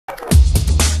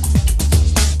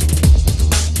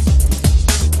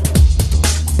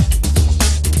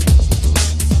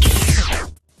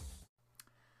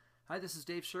this is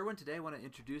Dave Sherwin. Today I want to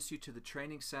introduce you to the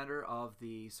training center of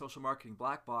the Social Marketing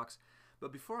Blackbox.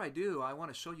 But before I do, I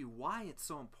want to show you why it's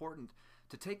so important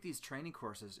to take these training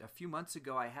courses. A few months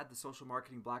ago, I had the Social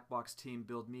Marketing Blackbox team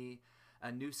build me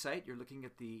a new site. You're looking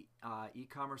at the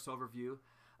e-commerce overview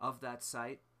of that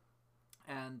site.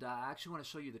 And I actually want to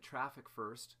show you the traffic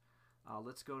first.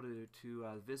 Let's go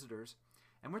to visitors.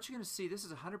 And what you're going to see, this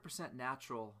is a 100%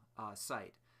 natural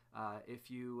site. If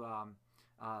you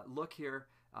look here,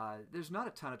 there's not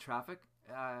a ton of traffic.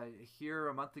 Here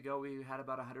a month ago we had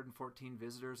about 114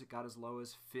 visitors. It got as low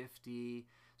as 50.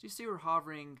 So you see we're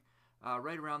hovering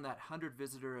right around that 100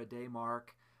 visitor a day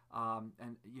mark,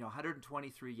 and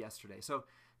 123 yesterday. So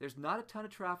there's not a ton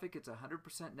of traffic. It's a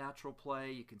 100% natural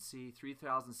play. You can see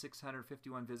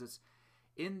 3,651 visits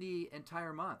in the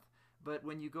entire month. But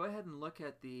when you go ahead and look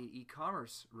at the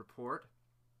e-commerce report,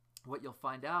 what you'll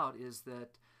find out is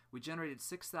that we generated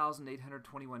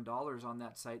 $6,821 on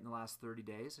that site in the last 30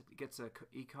 days. It gets an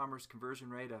e-commerce conversion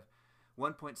rate of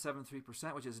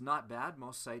 1.73%, which is not bad.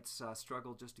 Most sites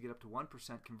struggle just to get up to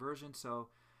 1% conversion, so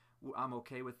I'm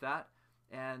okay with that.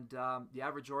 And the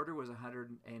average order was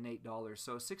 $108.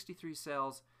 So 63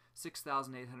 sales,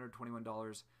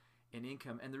 $6,821 in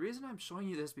income. And the reason I'm showing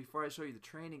you this before I show you the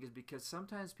training is because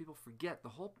sometimes people forget the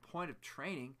whole point of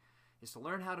training is to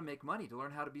learn how to make money, to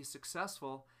learn how to be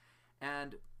successful.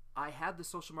 And I had the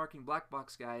Social Marketing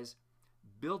Blackbox guys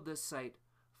build this site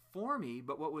for me,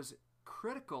 but what was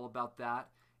critical about that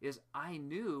is I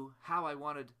knew how I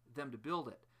wanted them to build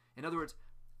it. In other words,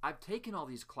 I've taken all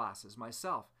these classes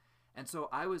myself, and so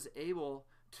I was able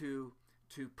to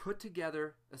put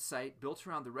together a site built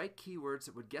around the right keywords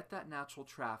that would get that natural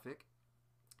traffic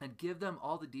and give them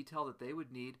all the detail that they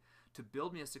would need to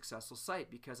build me a successful site.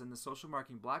 Because in the Social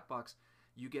Marketing Blackbox,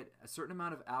 you get a certain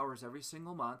amount of hours every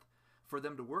single month for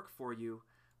them to work for you,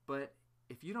 but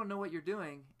if you don't know what you're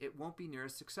doing, it won't be near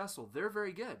as successful. They're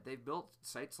very good. They've built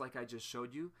sites like I just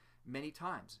showed you many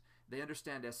times. They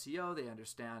understand SEO, they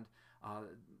understand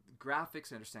graphics,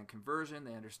 they understand conversion,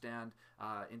 they understand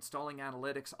installing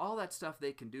analytics, all that stuff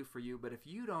they can do for you. But if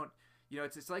you don't,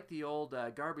 it's like the old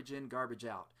garbage in, garbage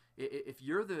out. If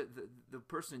you're the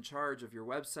person in charge of your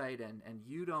website and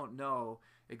you don't know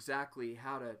exactly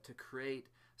how to create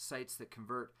sites that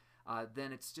convert,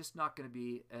 then it's just not going to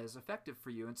be as effective for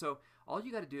you. And so all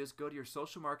you got to do is go to your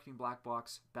Social Marketing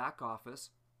Blackbox back office,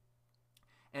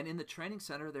 and in the training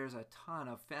center there's a ton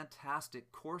of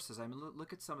fantastic courses. I mean,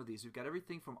 look at some of these. We've got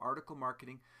everything from article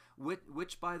marketing,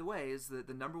 which by the way is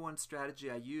the number one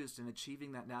strategy I used in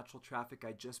achieving that natural traffic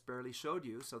I just barely showed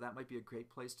you, so that might be a great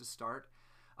place to start.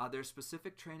 There's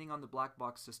specific training on the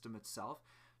Blackbox system itself.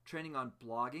 Training on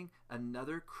blogging,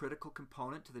 another critical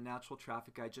component to the natural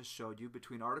traffic I just showed you.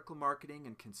 Between article marketing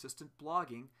and consistent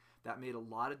blogging, that made a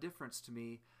lot of difference to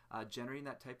me generating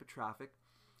that type of traffic.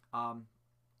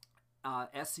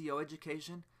 SEO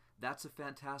education, that's a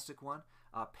fantastic one.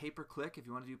 Pay-per-click, if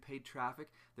you want to do paid traffic.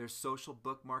 There's social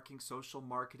bookmarking, social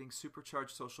marketing,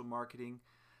 supercharged social marketing,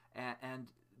 and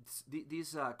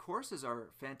these courses are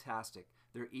fantastic.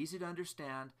 They're easy to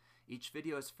understand. Each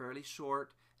video is fairly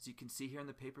short. As you can see here in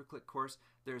the pay-per-click course,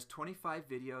 there's 25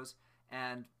 videos,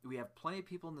 and we have plenty of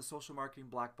people in the Social Marketing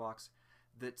Blackbox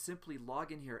that simply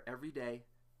log in here every day,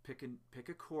 pick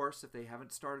a course if they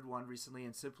haven't started one recently,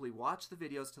 and simply watch the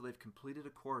videos till they've completed a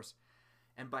course.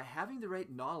 And by having the right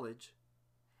knowledge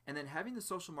and then having the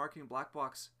Social Marketing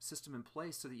Blackbox system in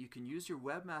place so that you can use your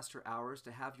webmaster hours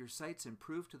to have your sites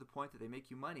improve to the point that they make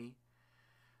you money,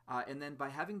 and then by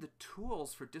having the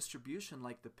tools for distribution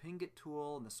like the Pingit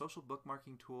tool and the social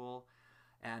bookmarking tool,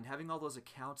 and having all those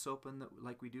accounts open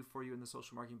like we do for you in the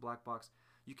Social Marketing Blackbox,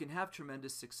 you can have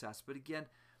tremendous success. But again,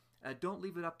 don't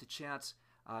leave it up to chance.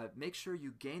 Make sure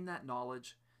you gain that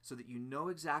knowledge so that you know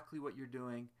exactly what you're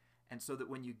doing, and so that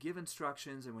when you give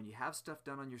instructions and when you have stuff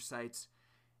done on your sites,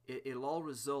 it'll all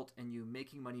result in you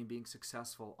making money and being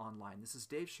successful online. This is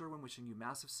Dave Sherwin wishing you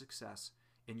massive success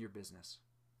in your business.